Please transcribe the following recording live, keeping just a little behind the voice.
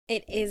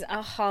It is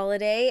a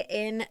holiday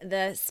in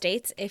the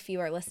States if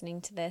you are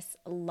listening to this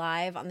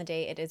live on the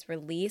day it is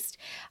released.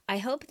 I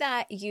hope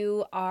that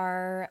you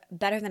are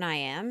better than I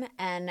am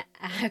and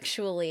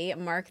actually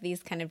mark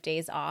these kind of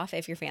days off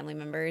if your family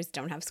members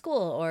don't have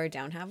school or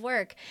don't have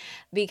work.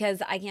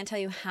 Because I can't tell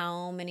you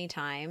how many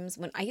times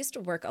when I used to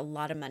work a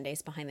lot of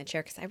Mondays behind the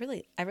chair because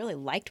I really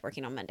liked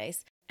working on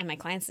Mondays. And my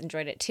clients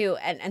enjoyed it too.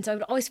 And so I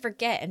would always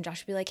forget. And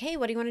Josh would be like, hey,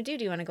 what do you want to do?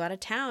 Do you want to go out of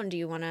town? Do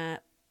you want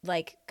to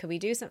could we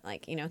do something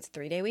it's a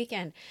 3-day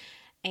weekend?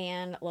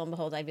 And lo and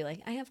behold, I'd be like,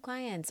 I have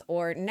clients.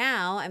 Or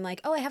now I'm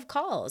like, oh, I have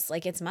calls.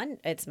 Like it's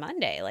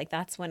Monday. Like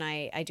that's when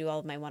I do all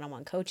of my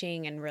one-on-one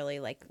coaching and really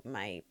like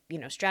my,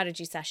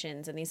 strategy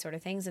sessions and these sort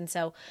of things. And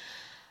so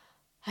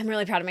I'm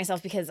really proud of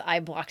myself because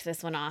I blocked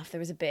this one off. There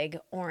was a big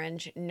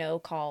orange no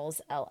calls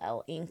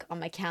LL ink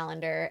on my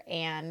calendar.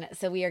 And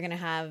so we are going to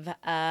have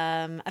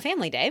a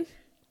family day,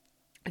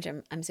 which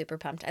I'm super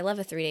pumped. I love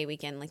a 3-day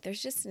weekend. Like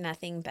there's just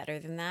nothing better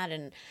than that.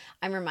 And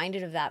I'm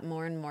reminded of that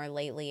more and more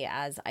lately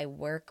as I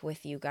work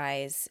with you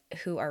guys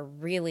who are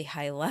really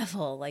high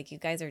level. Like you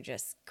guys are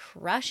just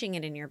crushing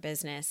it in your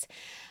business,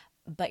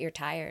 but you're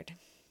tired.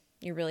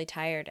 You're really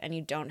tired and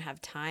you don't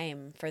have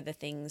time for the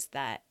things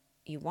that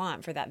you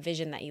want, for that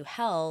vision that you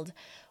held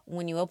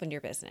when you opened your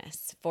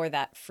business, for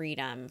that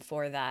freedom,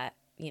 for that,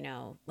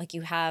 like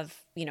you have,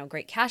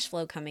 great cash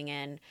flow coming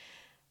in,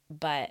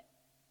 but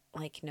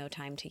like no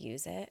time to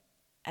use it.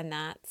 And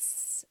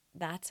that's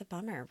a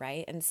bummer,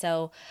 right? And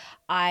so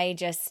I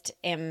just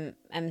am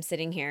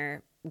sitting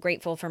here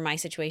grateful for my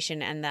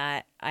situation and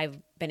that I've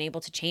been able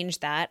to change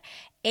that,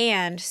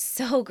 and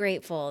so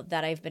grateful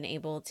that I've been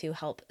able to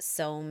help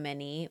so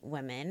many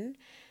women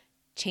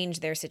change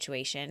their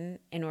situation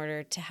in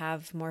order to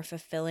have more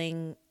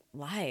fulfilling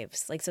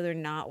lives. Like so they're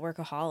not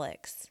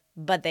workaholics,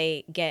 but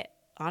they get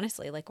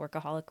honestly like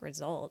workaholic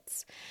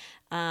results.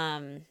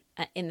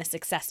 In the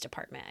success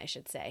department, I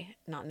should say,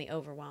 not in the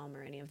overwhelm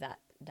or any of that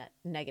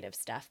negative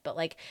stuff, but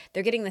like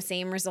they're getting the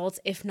same results,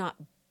 if not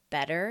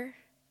better,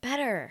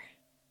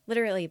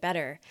 literally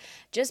better,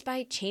 just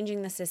by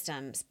changing the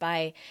systems,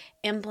 by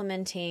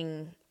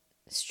implementing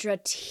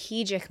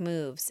strategic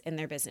moves in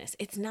their business.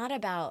 It's not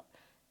about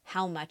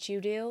how much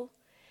you do.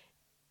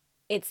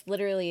 It's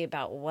literally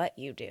about what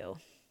you do.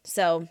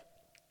 So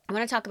I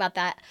want to talk about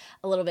that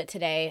a little bit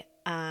today.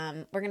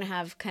 We're going to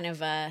have kind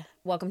of a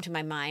welcome to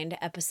my mind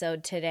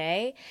episode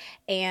today,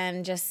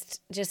 and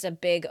just a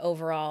big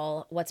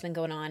overall what's been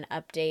going on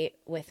update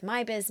with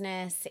my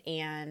business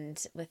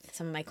and with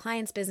some of my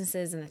clients'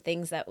 businesses and the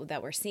things that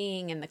we're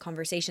seeing and the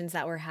conversations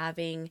that we're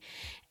having.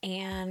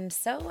 And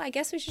so I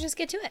guess we should just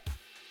get to it.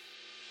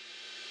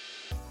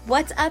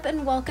 What's up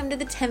and welcome to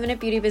the 10-Minute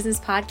Beauty Business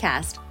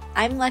Podcast.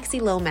 I'm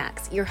Lexi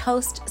Lomax, your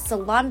host,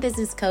 salon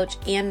business coach,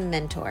 and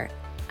mentor.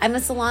 I'm a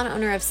salon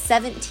owner of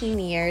 17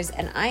 years,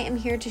 and I am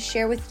here to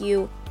share with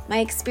you my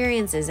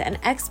experiences and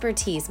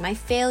expertise, my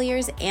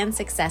failures and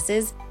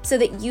successes, so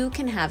that you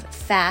can have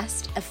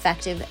fast,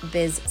 effective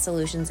biz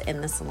solutions in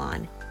the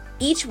salon.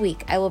 Each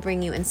week, I will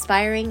bring you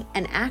inspiring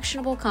and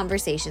actionable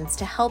conversations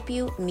to help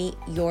you meet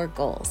your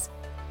goals.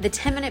 The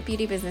 10-Minute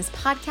Beauty Business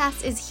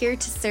Podcast is here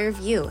to serve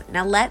you.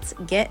 Now let's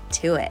get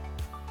to it.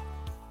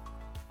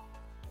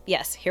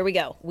 Yes, here we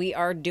go. We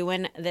are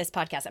doing this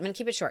podcast. I'm going to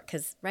keep it short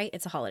because, right,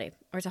 it's a holiday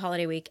or it's a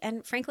holiday week.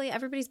 And frankly,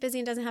 everybody's busy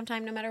and doesn't have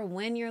time no matter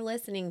when you're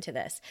listening to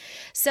this.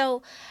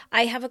 So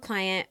I have a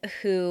client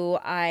who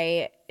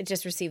I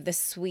just received the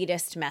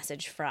sweetest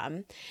message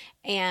from.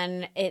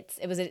 And it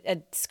was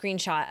a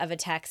screenshot of a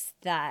text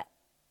that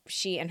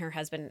she and her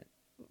husband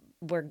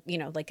were,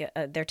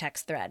 their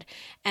text thread.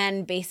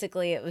 And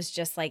basically it was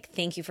just like,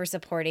 thank you for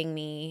supporting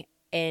me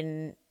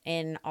in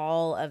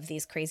all of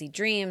these crazy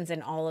dreams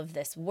and all of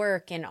this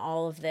work and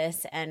all of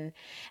this and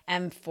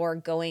for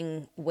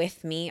going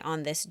with me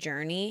on this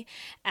journey,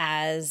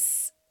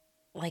 as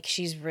like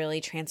she's really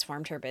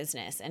transformed her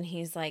business. And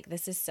he's like,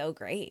 this is so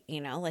great,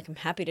 like I'm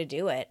happy to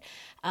do it.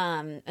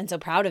 And so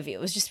proud of you.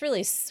 It was just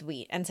really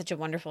sweet and such a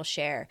wonderful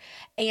share.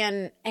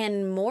 And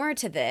more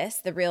to this,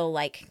 the real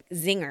like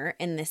zinger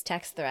in this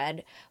text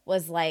thread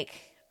was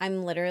like,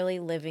 I'm literally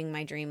living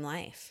my dream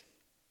life.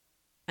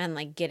 And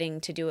like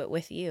getting to do it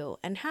with you.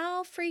 And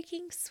how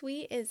freaking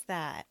sweet is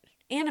that?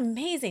 And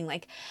amazing.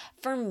 Like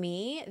for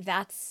me,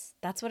 that's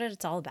what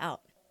it's all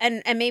about.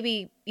 And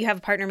maybe you have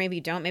a partner, maybe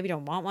you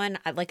don't want one.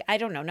 I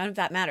don't know. None of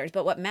that matters.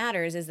 But what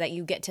matters is that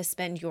you get to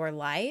spend your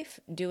life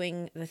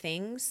doing the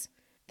things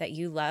that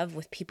you love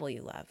with people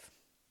you love.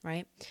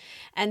 Right.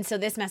 And so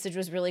this message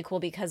was really cool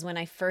because when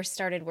I first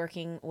started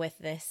working with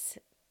this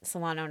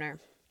salon owner,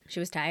 she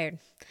was tired.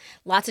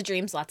 Lots of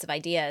dreams, lots of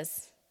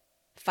ideas.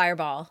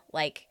 Fireball,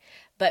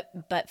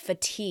 but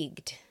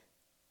fatigued,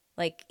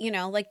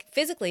 like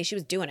physically she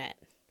was doing it,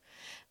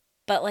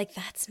 but like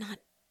that's not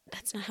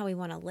how we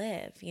want to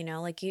live,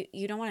 like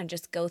you don't want to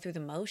just go through the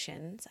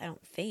motions. I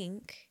don't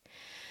think,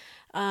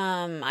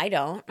 I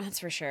don't, that's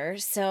for sure.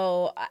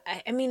 So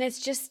I mean, it's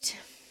just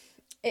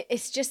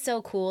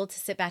so cool to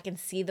sit back and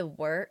see the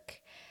work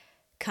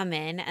come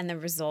in and the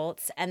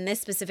results. And this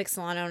specific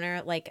salon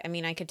owner,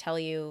 I could tell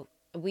you,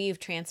 we've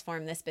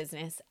transformed this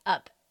business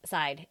up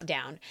upside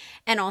down.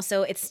 And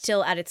also, it's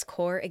still at its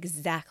core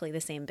exactly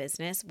the same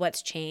business.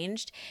 What's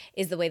changed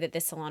is the way that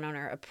this salon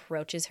owner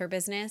approaches her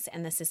business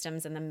and the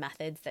systems and the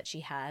methods that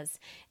she has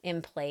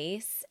in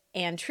place.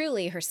 And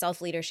truly, her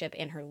self-leadership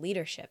and her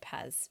leadership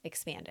has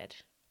expanded.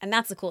 And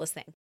that's the coolest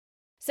thing.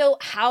 So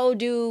how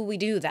do we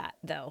do that,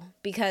 though?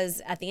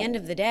 Because at the end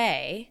of the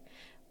day,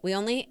 we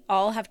only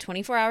all have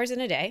 24 hours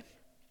in a day.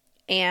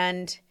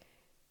 And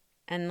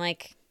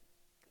like,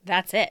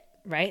 that's it,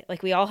 right?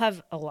 Like, we all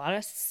have a lot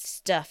of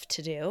stuff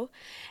to do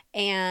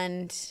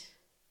and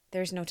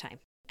there's no time.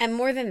 And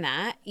more than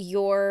that,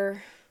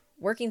 you're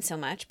working so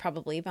much,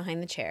 probably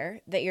behind the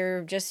chair, that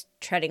you're just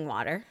treading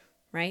water,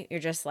 right? You're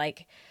just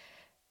like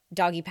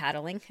doggy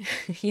paddling,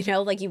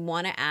 like you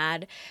want to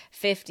add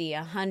 50,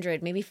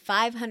 100, maybe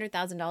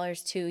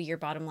 $500,000 to your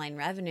bottom line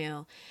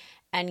revenue.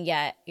 And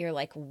yet you're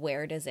like,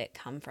 where does it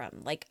come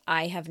from? Like,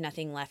 I have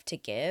nothing left to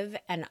give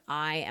and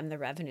I am the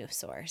revenue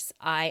source.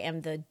 I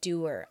am the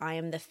doer. I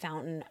am the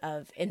fountain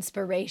of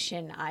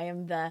inspiration. I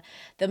am the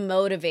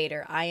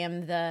motivator. I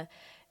am the,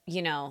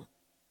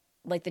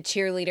 like the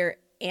cheerleader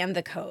and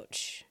the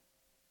coach.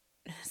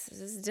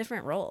 This is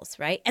different roles,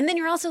 right? And then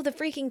you're also the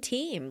freaking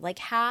team. Like,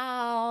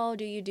 how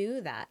do you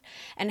do that?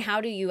 And how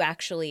do you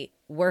actually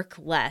work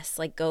less?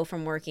 Like, go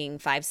from working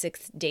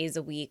 5-6 days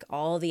a week,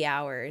 all the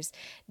hours,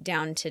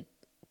 down to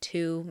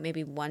 2,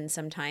 maybe 1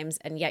 sometimes,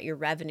 and yet your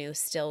revenue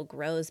still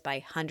grows by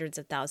hundreds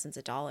of thousands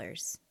of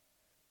dollars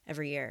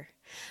every year.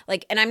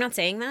 Like, and I'm not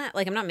saying that,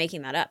 like, I'm not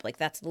making that up. Like,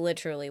 that's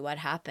literally what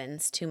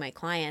happens to my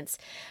clients.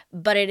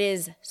 But it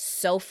is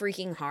so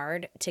freaking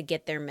hard to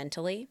get there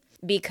mentally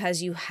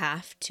because you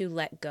have to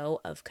let go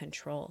of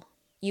control.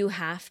 You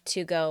have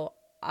to go,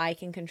 I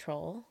can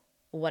control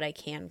what I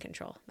can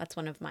control. That's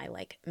one of my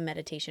like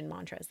meditation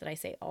mantras that I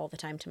say all the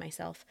time to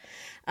myself.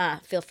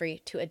 Feel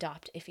free to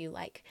adopt if you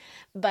like.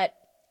 But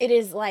it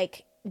is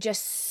like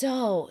just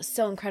so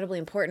incredibly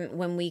important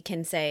when we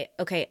can say,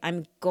 okay,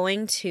 I'm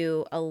going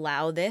to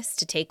allow this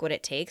to take what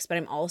it takes, but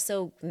I'm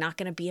also not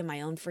going to be in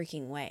my own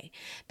freaking way.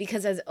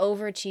 Because as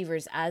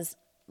overachievers, as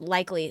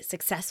likely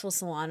successful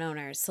salon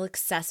owners,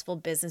 successful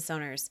business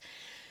owners,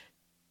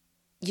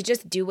 you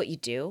just do what you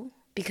do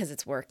because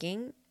it's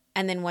working.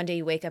 And then one day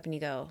you wake up and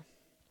you go,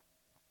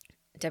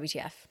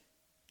 WTF,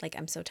 like,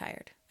 I'm so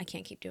tired. I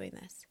can't keep doing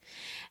this.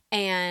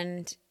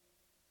 And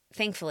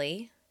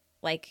thankfully,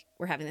 like,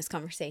 we're having this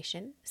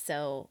conversation,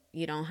 so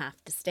you don't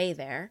have to stay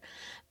there.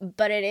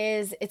 But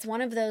it's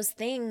one of those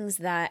things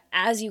that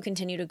as you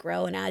continue to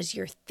grow and as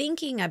you're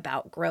thinking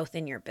about growth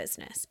in your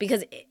business,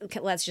 because I'm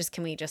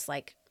going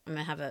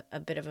to have a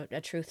bit of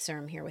a truth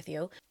serum here with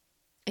you.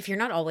 If you're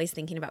not always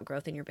thinking about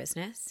growth in your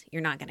business,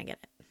 you're not going to get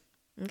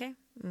it. Okay?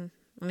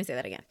 Let me say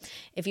that again.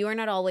 If you are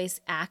not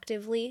always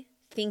actively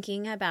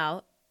thinking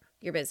about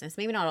your business,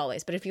 maybe not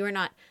always, but if you are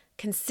not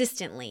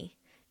consistently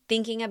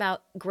thinking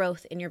about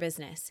growth in your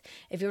business,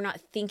 if you're not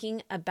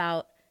thinking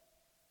about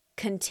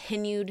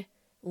continued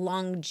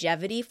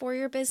longevity for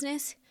your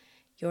business,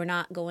 you're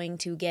not going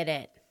to get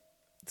it.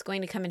 It's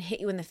going to come and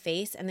hit you in the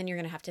face, and then you're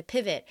going to have to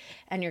pivot,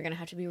 and you're going to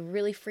have to be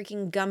really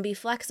freaking Gumby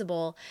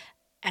flexible.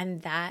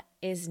 And that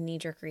is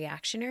knee-jerk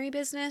reactionary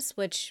business,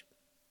 which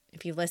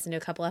if you've listened to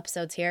a couple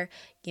episodes here,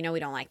 we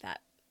don't like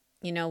that.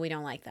 We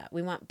don't like that.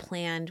 We want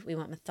planned, we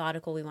want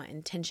methodical, we want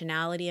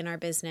intentionality in our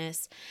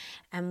business,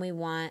 and we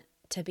want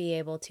to be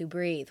able to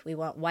breathe. We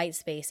want white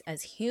space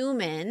as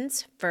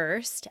humans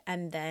first,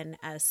 and then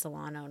as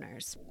salon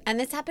owners. And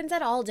this happens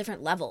at all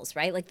different levels,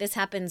 right? Like, this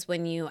happens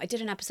when I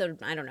did an episode,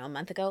 I don't know, a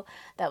month ago,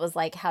 that was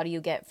like, how do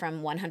you get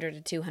from 100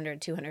 to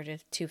 200, 200 to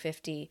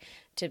 250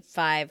 to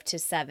 5 to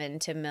 7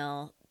 to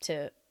mil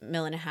to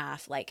mil and a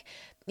half. Like,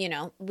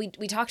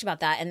 we talked about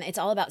that, and it's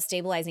all about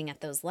stabilizing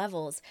at those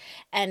levels.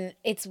 And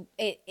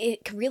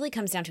it really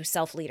comes down to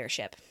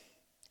self-leadership,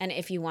 and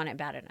if you want it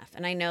bad enough.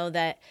 And I know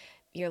that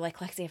you're like,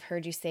 Lexi, I've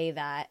heard you say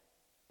that,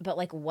 but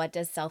like, what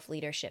does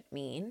self-leadership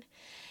mean?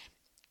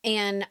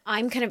 And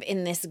I'm kind of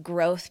in this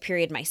growth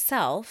period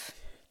myself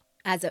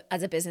as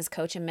a business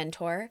coach and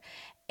mentor,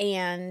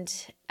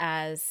 and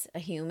as a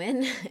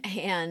human,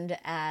 and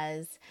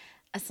as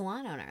a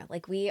salon owner.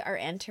 Like, we are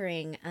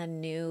entering a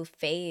new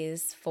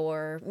phase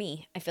for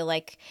me. I feel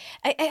like,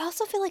 I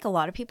also feel like a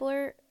lot of people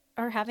are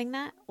having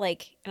that,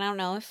 like, and I don't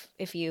know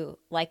if you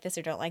like this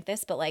or don't like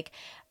this, but like,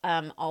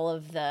 all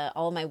of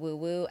my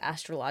woo-woo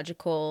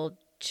astrological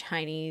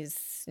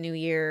Chinese New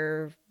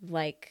Year,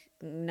 like,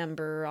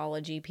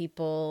 numerology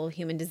people,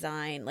 human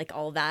design, like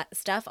all that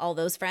stuff, all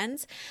those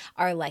friends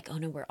are like, oh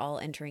no, we're all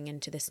entering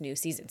into this new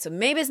season. So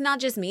maybe it's not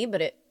just me,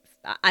 but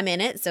I'm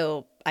in it,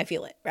 so I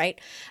feel it, right?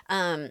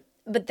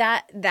 But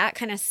that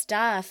kind of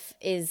stuff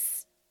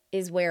is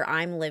where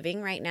I'm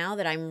living right now,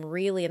 that I'm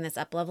really in this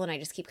up level, and I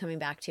just keep coming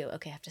back to,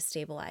 okay, I have to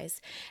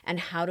stabilize. And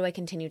how do I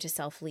continue to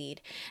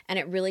self-lead? And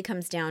it really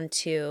comes down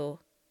to,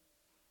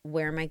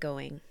 where am I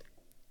going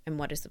and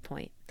what is the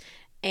point?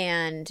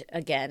 And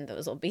again,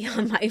 those will be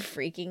on my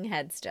freaking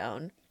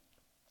headstone.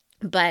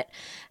 But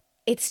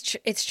it's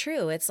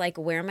true. It's like,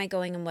 where am I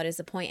going and what is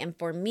the point? And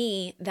for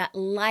me, that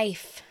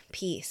life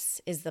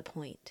piece is the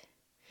point.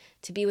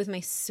 to be with my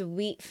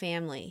sweet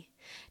family,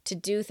 to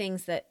do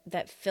things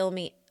that fill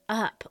me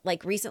up.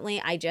 Like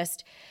recently,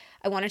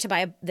 I wanted to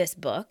buy this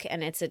book,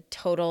 and it's a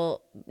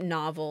total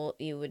novel.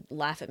 You would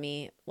laugh at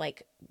me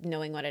like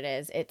knowing what it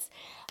is. It's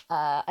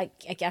I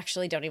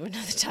actually don't even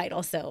know the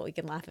title, so you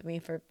can laugh at me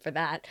for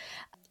that.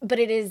 But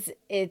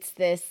it's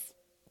this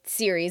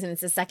series, and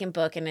it's the second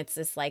book, and it's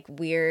this like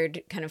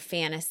weird kind of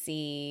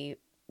fantasy.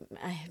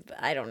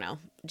 I don't know.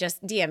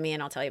 Just DM me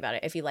and I'll tell you about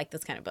it if you like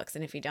those kind of books,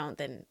 and if you don't,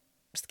 then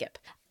skip.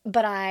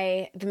 But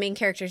the main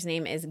character's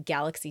name is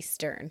Galaxy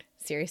Stern.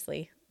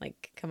 Seriously,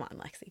 like, come on,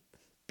 Lexi,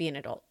 be an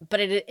adult. But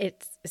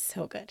it's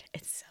so good.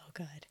 It's so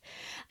good.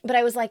 But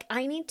I was like,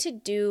 I need to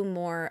do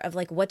more of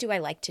like, what do I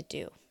like to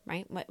do,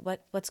 right?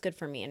 What's good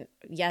for me? And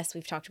yes,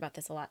 we've talked about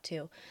this a lot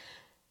too.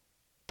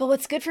 But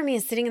what's good for me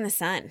is sitting in the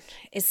sun,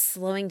 is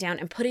slowing down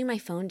and putting my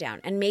phone down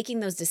and making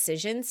those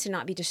decisions to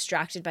not be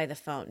distracted by the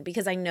phone.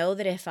 Because I know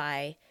that if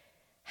I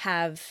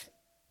have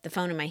the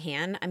phone in my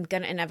hand, I'm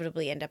going to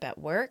inevitably end up at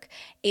work,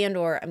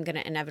 or I'm going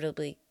to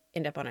inevitably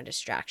end up on a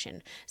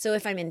distraction. So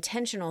if I'm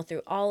intentional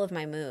through all of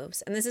my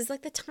moves, and this is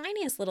like the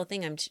tiniest little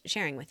thing I'm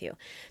sharing with you,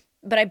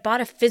 but I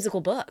bought a physical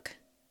book.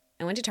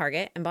 I went to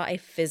Target and bought a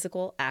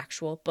physical,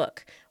 actual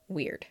book.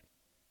 Weird.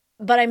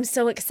 But I'm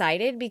so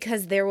excited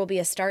because there will be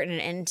a start and an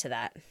end to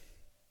that.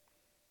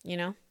 You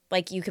know,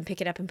 like you can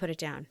pick it up and put it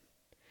down,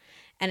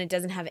 and it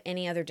doesn't have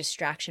any other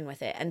distraction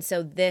with it. And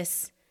so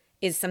this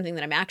is something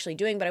that I'm actually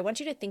doing, but I want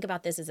you to think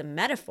about this as a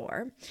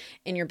metaphor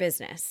in your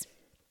business.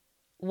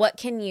 What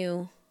can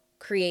you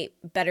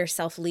create better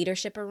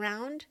self-leadership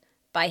around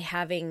by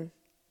having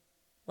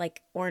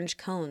like orange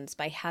cones,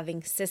 by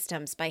having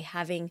systems, by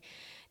having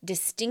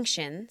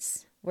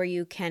distinctions where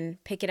you can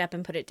pick it up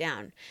and put it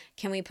down?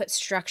 Can we put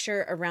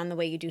structure around the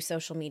way you do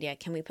social media?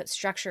 Can we put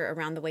structure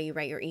around the way you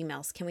write your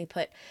emails? Can we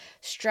put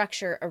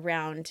structure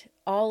around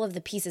all of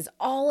the pieces,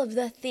 all of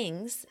the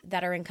things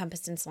that are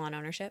encompassed in salon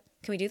ownership?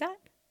 Can we do that?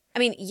 I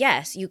mean,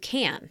 yes, you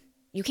can.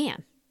 You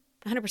can.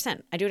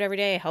 100%. I do it every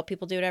day. I help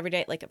people do it every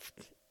day. Like,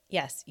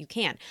 yes, you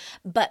can.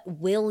 But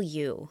will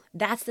you?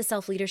 That's the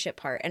self-leadership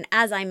part. And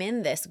as I'm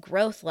in this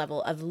growth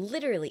level of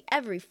literally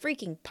every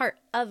freaking part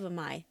of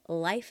my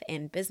life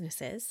and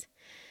businesses,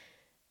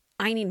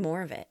 I need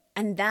more of it.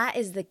 And that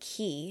is the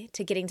key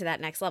to getting to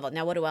that next level.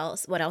 Now, what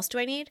else do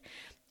I need?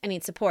 I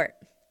need support.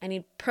 I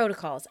need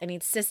protocols. I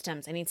need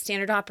systems. I need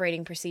standard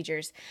operating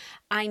procedures.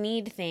 I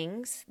need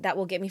things that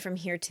will get me from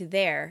here to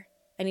there.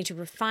 I need to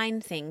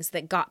refine things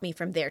that got me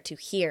from there to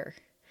here.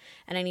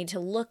 And I need to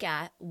look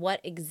at what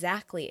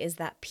exactly is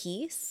that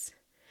piece.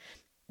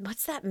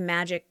 What's that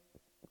magic,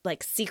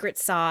 like secret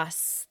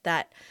sauce,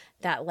 that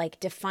like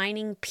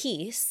defining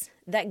piece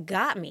that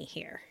got me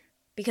here?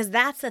 Because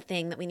that's the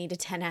thing that we need to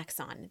 10x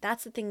on.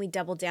 That's the thing we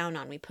double down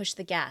on. We push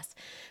the gas.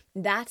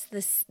 That's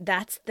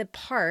the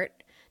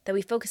part that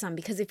we focus on.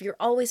 Because if you're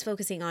always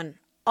focusing on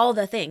all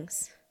the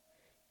things,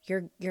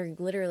 you're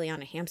literally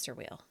on a hamster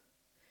wheel.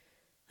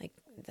 Like,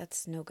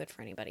 that's no good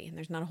for anybody. And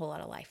there's not a whole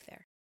lot of life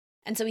there.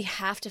 And so we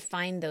have to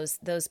find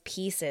those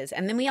pieces.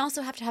 And then we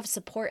also have to have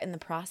support in the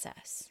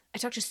process. I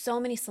talked to so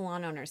many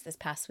salon owners this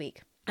past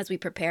week as we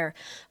prepare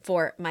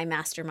for my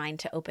mastermind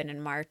to open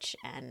in March.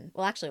 And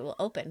well, actually we'll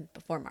open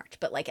before March,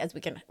 but like it's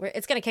going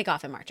to kick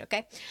off in March.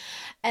 Okay.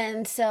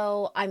 And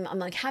so I'm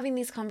like having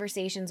these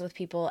conversations with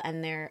people,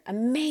 and they're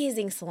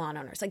amazing salon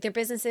owners. Like their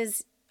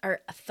businesses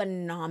are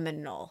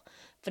phenomenal.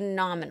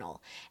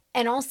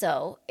 And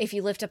also if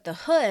you lift up the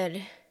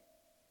hood,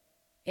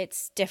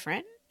 it's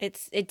different.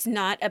 It's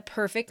not a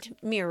perfect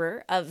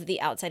mirror of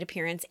the outside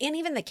appearance and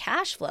even the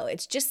cash flow.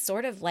 It's just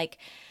sort of like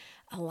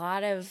a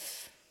lot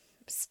of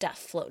stuff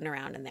floating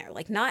around in there.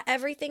 Like not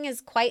everything is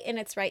quite in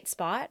its right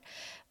spot,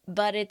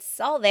 but it's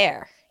all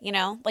there, you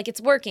know, like it's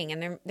working,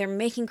 and they're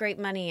making great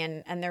money,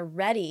 and they're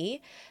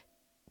ready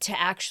to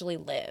actually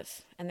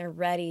live, and they're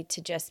ready to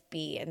just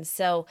be. And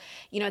so,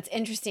 you know, it's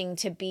interesting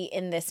to be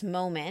in this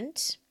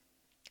moment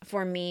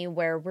for me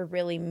where we're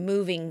really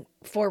moving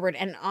forward,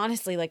 and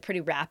honestly, like pretty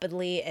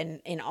rapidly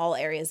in all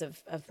areas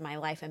of my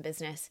life and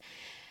business.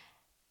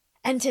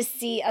 And to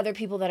see other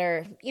people that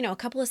are, you know, a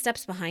couple of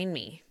steps behind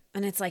me.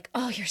 And it's like,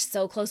 oh, you're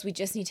so close. We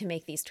just need to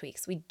make these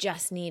tweaks. We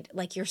just need,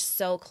 like, you're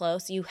so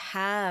close. You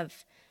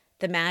have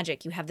the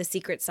magic. You have the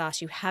secret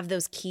sauce. You have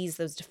those keys,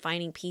 those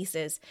defining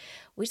pieces.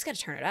 We just got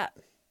to turn it up.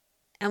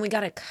 And we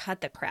got to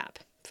cut the crap,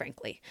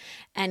 frankly,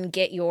 and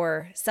get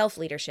your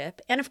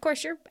self-leadership, and of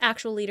course your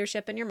actual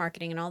leadership and your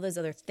marketing and all those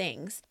other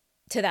things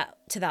to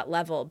that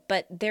level.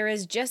 But there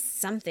is just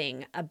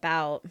something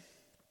about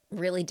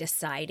really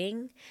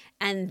deciding,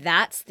 and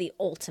that's the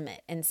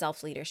ultimate in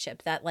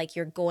self-leadership, that like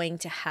you're going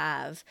to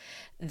have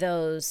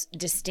those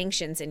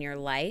distinctions in your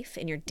life,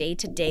 in your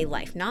day-to-day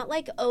life, not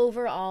like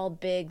overall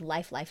big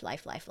life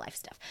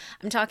stuff.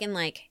 I'm talking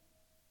like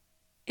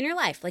in your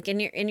life, like in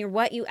your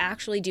what you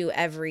actually do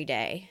every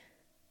day,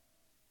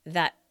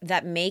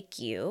 that make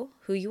you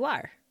who you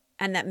are,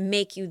 and that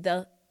make you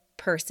the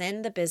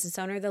person, the business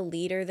owner, the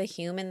leader, the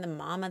human, the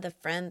mama, the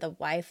friend, the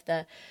wife,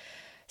 the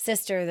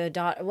sister, the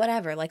daughter,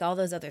 whatever, like all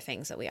those other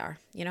things that we are,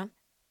 you know?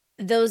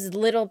 Those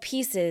little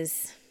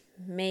pieces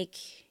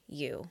make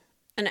you.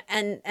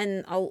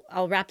 And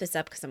I'll wrap this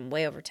up because I'm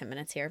way over 10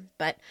 minutes here,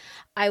 but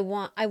I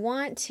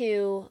want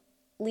to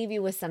leave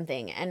you with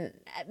something. And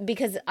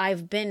because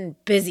I've been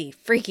busy,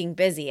 freaking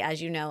busy,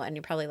 as you know, and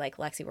you're probably like,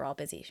 Lexi, we're all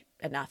busy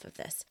enough of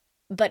this.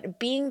 But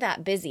being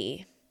that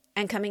busy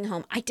and coming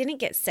home, I didn't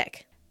get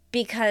sick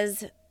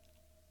because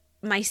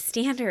my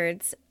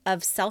standards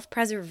of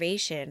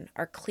self-preservation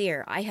are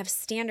clear. I have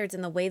standards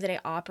in the way that I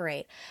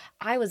operate.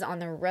 I was on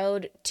the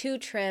road 3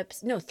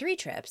 trips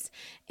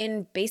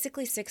in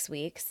basically 6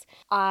 weeks.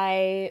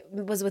 I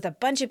was with a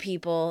bunch of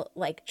people,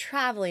 like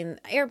traveling,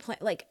 airplane,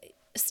 like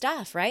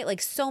stuff, right?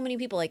 Like so many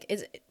people, like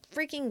it's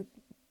freaking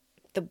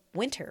the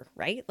winter,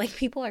 right? Like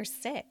people are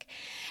sick.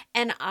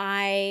 And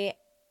when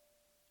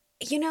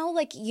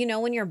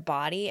your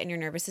body and your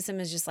nervous system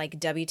is just like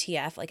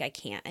WTF, like I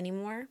can't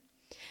anymore.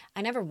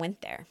 I never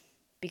went there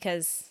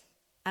because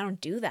I don't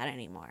do that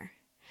anymore.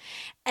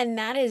 And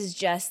that is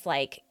just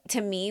like,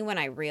 to me, when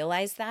I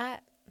realized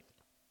that,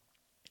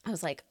 I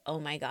was like,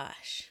 oh my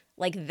gosh,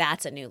 like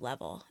that's a new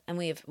level. And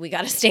we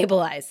got to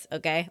stabilize,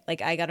 okay?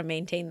 Like I got to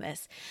maintain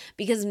this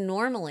because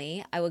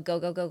normally I would go,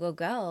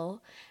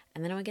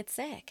 and then I would get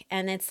sick.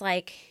 And it's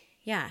like,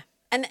 yeah.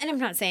 And I'm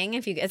not saying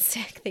if you get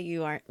sick that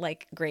you aren't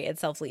like great at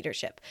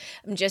self-leadership.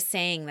 I'm just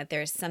saying that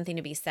there's something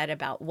to be said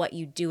about what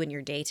you do in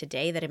your day to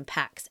day that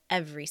impacts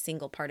every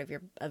single part of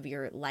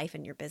your life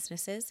and your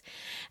businesses.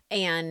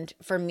 And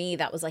for me,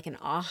 that was like an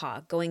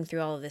aha, going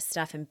through all of this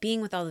stuff and being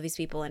with all of these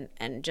people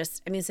and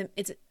just, I mean,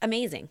 it's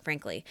amazing,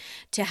 frankly,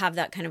 to have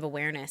that kind of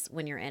awareness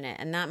when you're in it.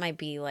 And that might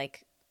be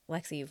like,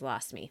 Lexi, you've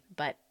lost me,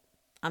 but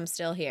I'm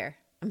still here.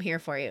 I'm here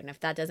for you. And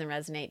if that doesn't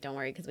resonate, don't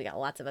worry, because we got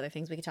lots of other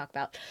things we could talk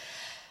about.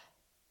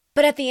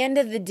 But at the end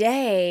of the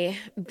day,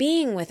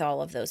 being with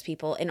all of those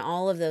people in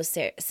all of those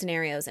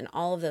scenarios and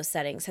all of those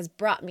settings has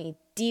brought me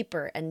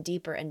deeper and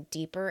deeper and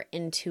deeper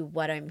into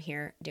what I'm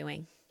here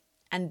doing.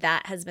 And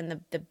that has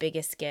been the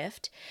biggest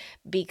gift,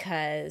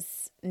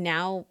 because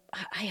now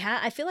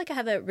I feel like I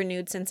have a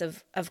renewed sense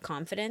of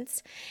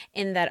confidence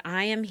in that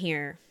I am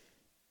here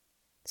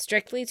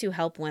strictly to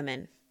help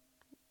women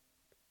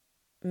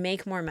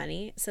make more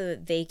money so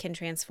that they can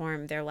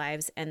transform their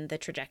lives and the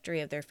trajectory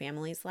of their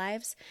families'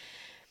 lives.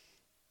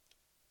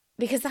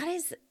 Because that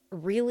is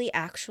really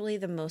actually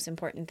the most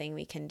important thing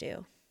we can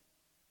do.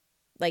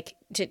 Like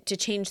to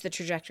change the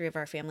trajectory of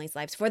our families'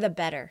 lives for the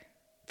better.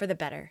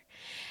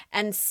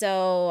 And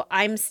so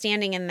I'm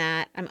standing in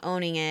that, I'm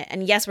owning it.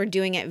 And yes, we're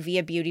doing it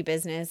via beauty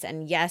business.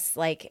 And yes,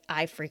 like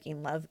I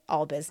freaking love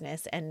all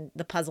business and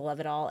the puzzle of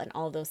it all and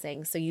all of those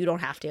things. So you don't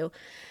have to.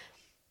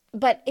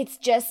 But it's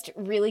just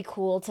really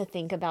cool to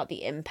think about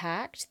the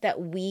impact that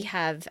we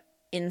have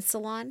in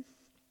salon.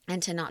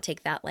 And to not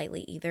take that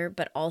lightly either,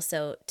 but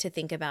also to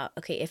think about,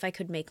 okay, if I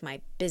could make my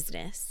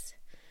business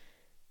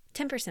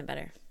 10%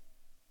 better,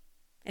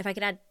 if I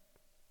could add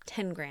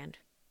 10 grand,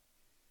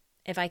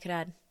 if I could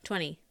add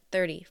 20,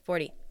 30,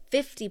 40,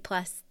 50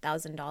 plus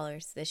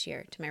 $1,000 this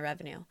year to my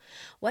revenue,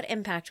 what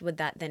impact would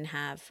that then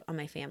have on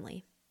my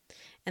family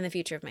and the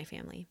future of my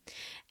family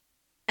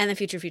and the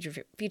future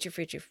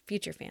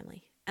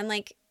family? And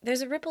like,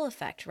 there's a ripple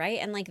effect, right?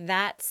 And like,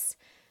 that's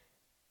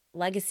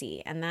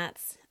legacy, and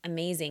that's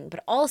amazing.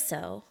 But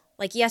also,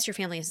 like, yes, your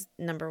family is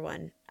number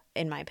one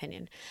in my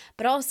opinion,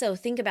 but also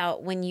think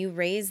about when you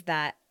raise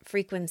that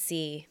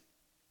frequency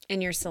in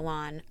your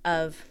salon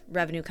of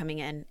revenue coming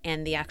in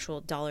and the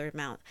actual dollar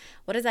amount,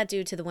 what does that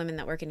do to the women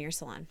that work in your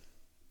salon?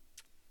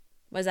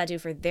 What does that do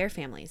for their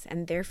families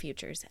and their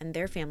futures and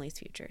their families'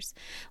 futures?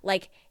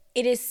 Like,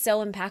 it is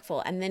so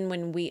impactful. And then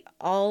when we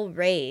all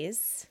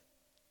raise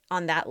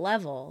on that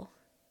level,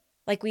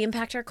 like, we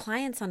impact our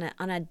clients on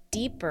a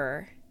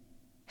deeper,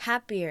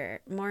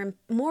 happier, more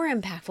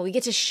impactful. We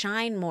get to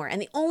shine more.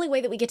 And the only way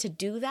that we get to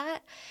do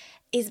that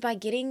is by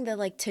getting the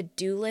like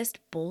to-do list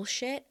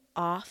bullshit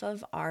off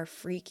of our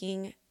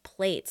freaking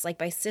plates, like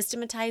by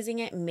systematizing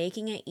it,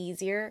 making it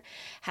easier,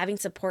 having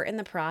support in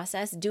the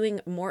process,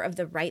 doing more of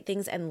the right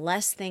things and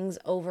less things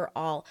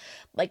overall.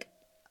 Like,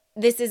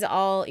 this is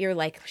all, you're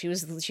like, she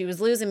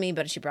was losing me,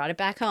 but she brought it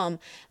back home.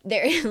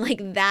 There,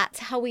 like, that's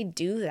how we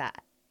do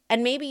that.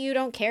 And maybe you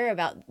don't care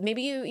about,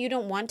 maybe you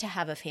don't want to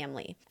have a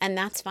family, and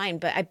that's fine.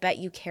 But I bet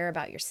you care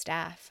about your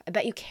staff. I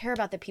bet you care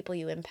about the people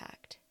you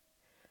impact,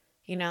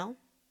 you know?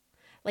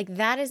 Like,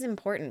 that is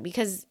important,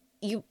 because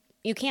you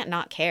can't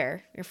not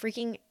care. You're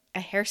freaking a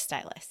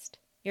hairstylist.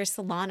 You're a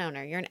salon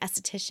owner. You're an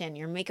esthetician.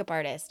 You're a makeup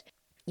artist.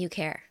 You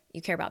care.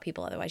 You care about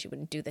people. Otherwise, you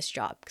wouldn't do this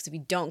job. Because if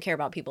you don't care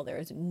about people, there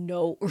is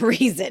no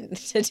reason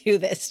to do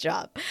this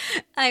job.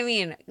 I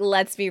mean,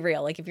 let's be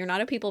real. Like, if you're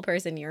not a people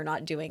person, you're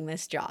not doing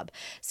this job.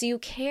 So you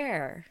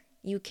care.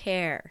 You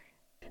care.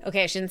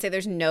 Okay, I shouldn't say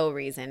there's no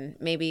reason.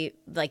 Maybe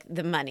like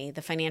the money,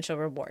 the financial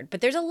reward.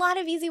 But there's a lot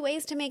of easy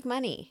ways to make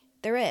money.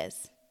 There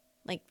is.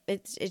 Like,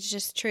 it's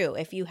just true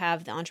if you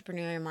have the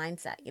entrepreneurial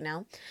mindset, you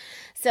know?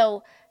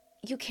 So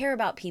you care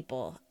about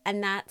people,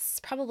 and that's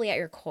probably at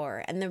your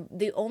core. And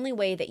the only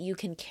way that you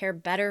can care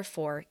better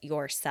for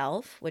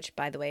yourself, which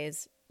by the way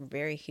is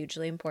very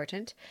hugely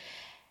important,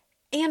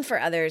 and for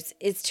others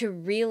is to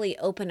really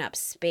open up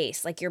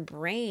space. Like your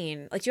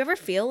brain, like, do you ever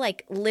feel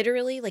like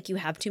literally like you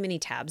have too many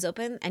tabs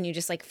open and you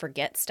just like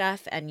forget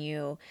stuff and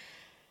you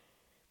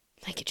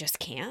like, it just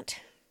can't?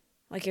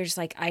 Like, you're just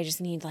like, I just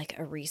need like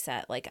a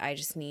reset. Like, I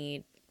just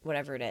need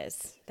whatever it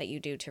is that you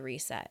do to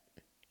reset.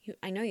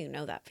 I know you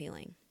know that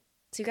feeling.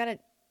 So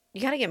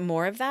you gotta get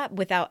more of that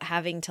without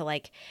having to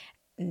like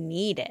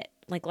need it.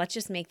 Like, let's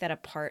just make that a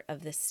part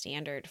of the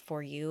standard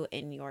for you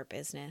in your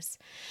business.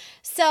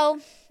 So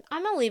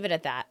I'm going to leave it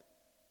at that.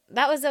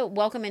 That was a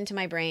welcome into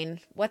my brain.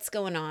 What's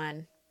going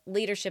on?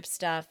 Leadership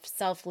stuff,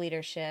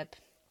 self-leadership.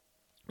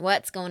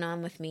 What's going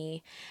on with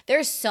me?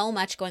 There's so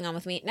much going on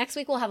with me. Next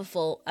week, we'll have a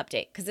full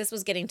update because this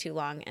was getting too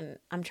long. And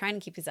I'm trying to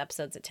keep these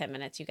episodes at 10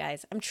 minutes, you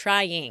guys. I'm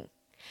trying.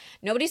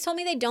 Nobody's told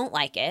me they don't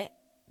like it,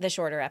 the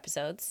shorter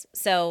episodes.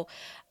 So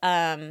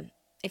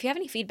if you have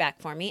any feedback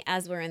for me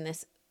as we're in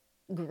this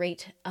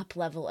great up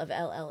level of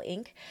LL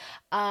Inc.,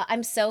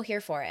 I'm so here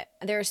for it.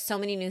 There are so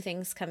many new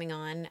things coming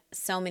on,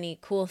 so many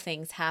cool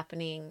things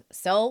happening,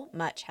 so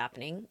much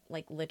happening,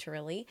 like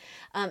literally.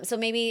 So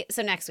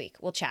next week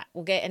we'll chat.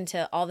 We'll get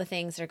into all the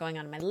things that are going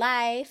on in my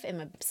life, in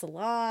my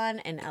salon,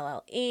 and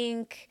LL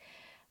Inc.,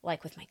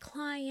 like with my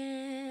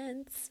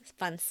clients,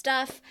 fun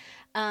stuff.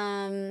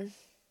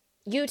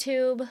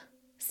 YouTube.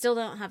 Still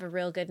don't have a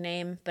real good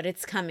name, but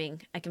it's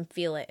coming. I can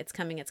feel it. It's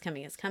coming. It's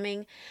coming. It's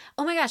coming.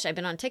 Oh my gosh, I've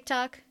been on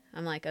TikTok.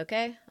 I'm like,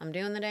 okay, I'm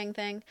doing the dang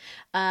thing.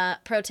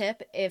 Pro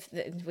tip,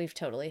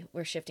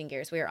 we're shifting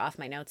gears. We are off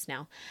my notes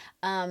now.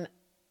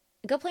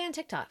 Go play on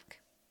TikTok.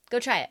 Go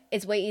try it.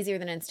 It's way easier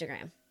than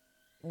Instagram.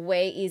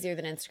 Way easier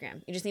than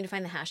Instagram. You just need to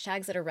find the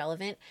hashtags that are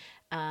relevant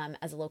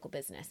as a local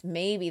business.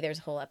 Maybe there's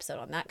a whole episode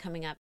on that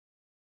coming up.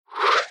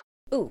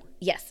 Ooh,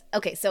 yes.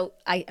 Okay, so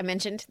I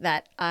mentioned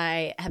that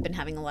I have been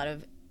having a lot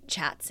of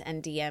chats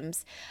and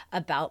DMs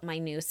about my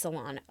new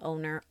salon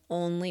owner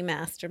only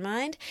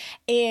mastermind,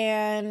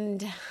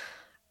 and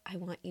I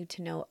want you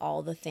to know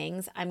all the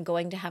things. I'm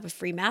going to have a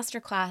free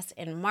masterclass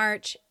in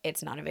March.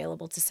 It's not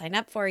available to sign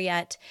up for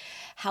yet.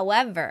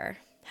 However,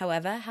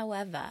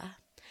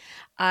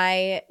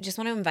 I just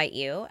want to invite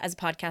you as a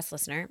podcast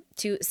listener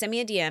to send me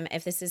a DM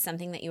if this is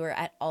something that you are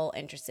at all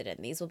interested in.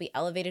 These will be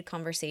elevated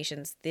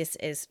conversations. This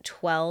is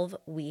 12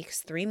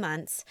 weeks, 3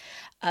 months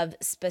of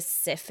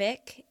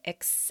specific,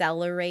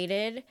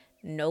 accelerated,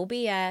 no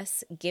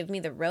BS. Give me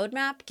the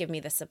roadmap, give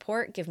me the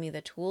support, give me the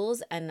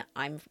tools, and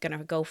I'm going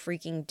to go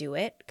freaking do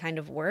it kind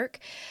of work.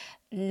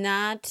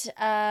 Not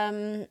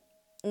a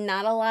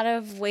lot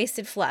of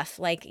wasted fluff.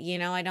 Like,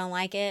 I don't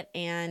like it,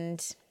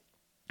 and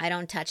I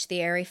don't touch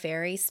the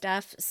airy-fairy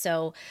stuff.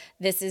 So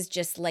this is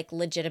just like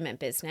legitimate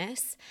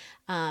business.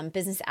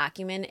 Business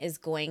acumen is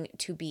going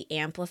to be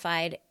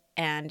amplified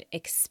and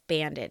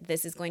expanded.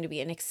 This is going to be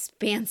an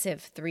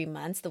expansive 3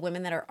 months. The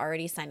women that are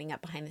already signing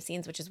up behind the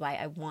scenes, which is why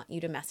I want you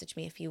to message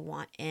me if you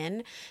want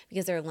in,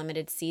 because there are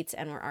limited seats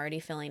and we're already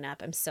filling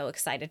up. I'm so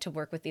excited to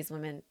work with these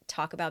women,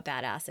 talk about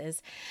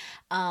badasses.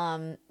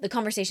 The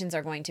conversations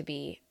are going to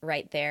be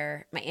right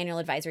there. My annual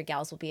advisory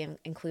gals will be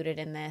included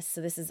in this.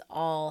 So this is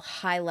all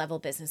high-level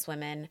business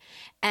women.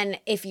 And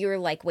if you're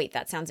like, wait,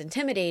 that sounds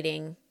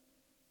intimidating,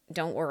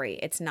 don't worry.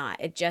 It's not.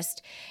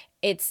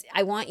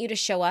 I want you to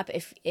show up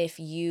I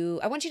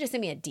want you to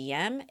send me a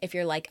DM if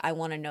you're like, I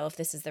want to know if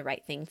this is the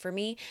right thing for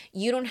me.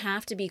 You don't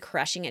have to be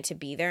crushing it to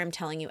be there. I'm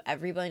telling you,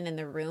 everyone in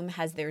the room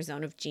has their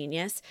zone of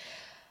genius.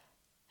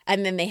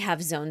 And then they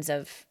have zones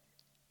of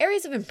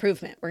areas of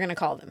improvement, we're going to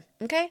call them.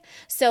 Okay.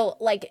 So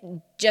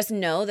just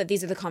know that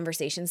these are the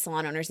conversations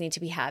salon owners need to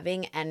be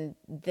having. And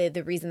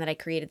the reason that I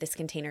created this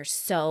container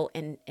so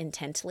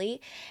intently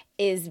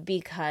is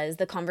because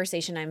the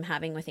conversation I'm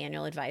having with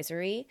Annual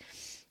Advisory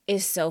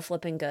is so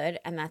flipping good.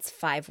 And that's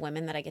 5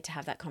 women that I get to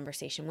have that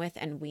conversation with.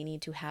 And we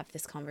need to have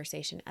this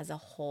conversation as a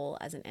whole,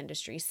 as an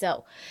industry.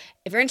 So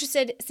if you're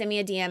interested, send me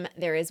a DM.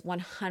 There is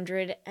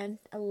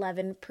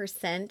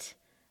 111%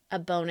 a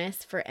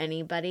bonus for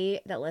anybody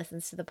that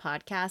listens to the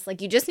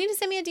podcast. You just need to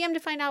send me a DM to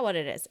find out what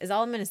it is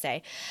all I'm going to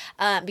say,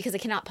 because I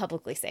cannot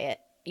publicly say it.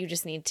 You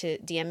just need to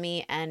DM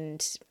me.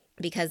 And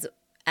because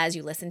as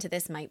you listen to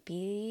this might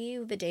be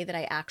the day that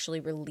I actually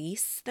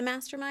release the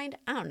mastermind.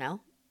 I don't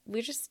know.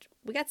 We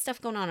got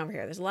stuff going on over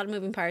here. There's a lot of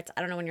moving parts.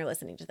 I don't know when you're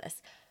listening to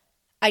this.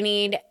 I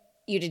need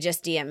you to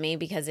just DM me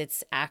because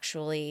it's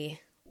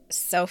actually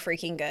so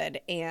freaking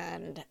good.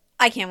 And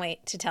I can't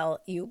wait to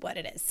tell you what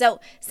it is. So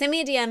send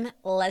me a DM.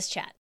 Let's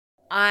chat.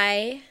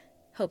 I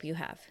hope you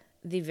have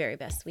the very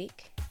best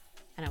week,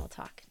 and I will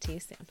talk to you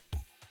soon.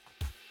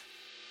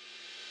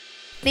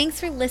 Thanks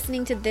for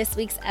listening to this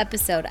week's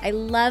episode. I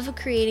love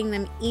creating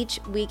them each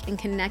week and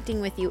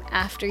connecting with you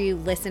after you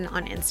listen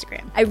on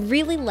Instagram. I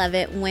really love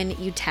it when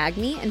you tag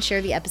me and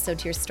share the episode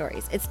to your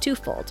stories. It's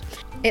twofold.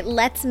 It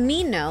lets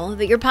me know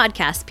that you're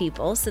podcast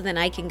people, so then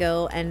I can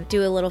go and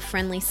do a little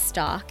friendly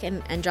stalk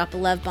and drop a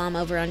love bomb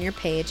over on your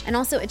page. And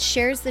also it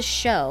shares the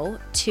show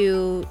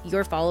to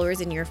your followers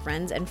and your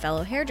friends and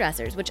fellow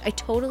hairdressers, which I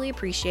totally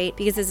appreciate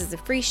because this is a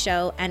free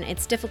show and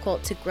it's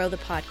difficult to grow the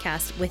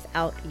podcast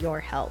without your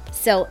help.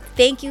 So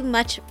thank thank you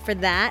much for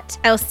that.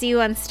 I'll see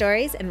you on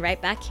stories and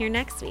right back here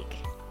next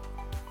week.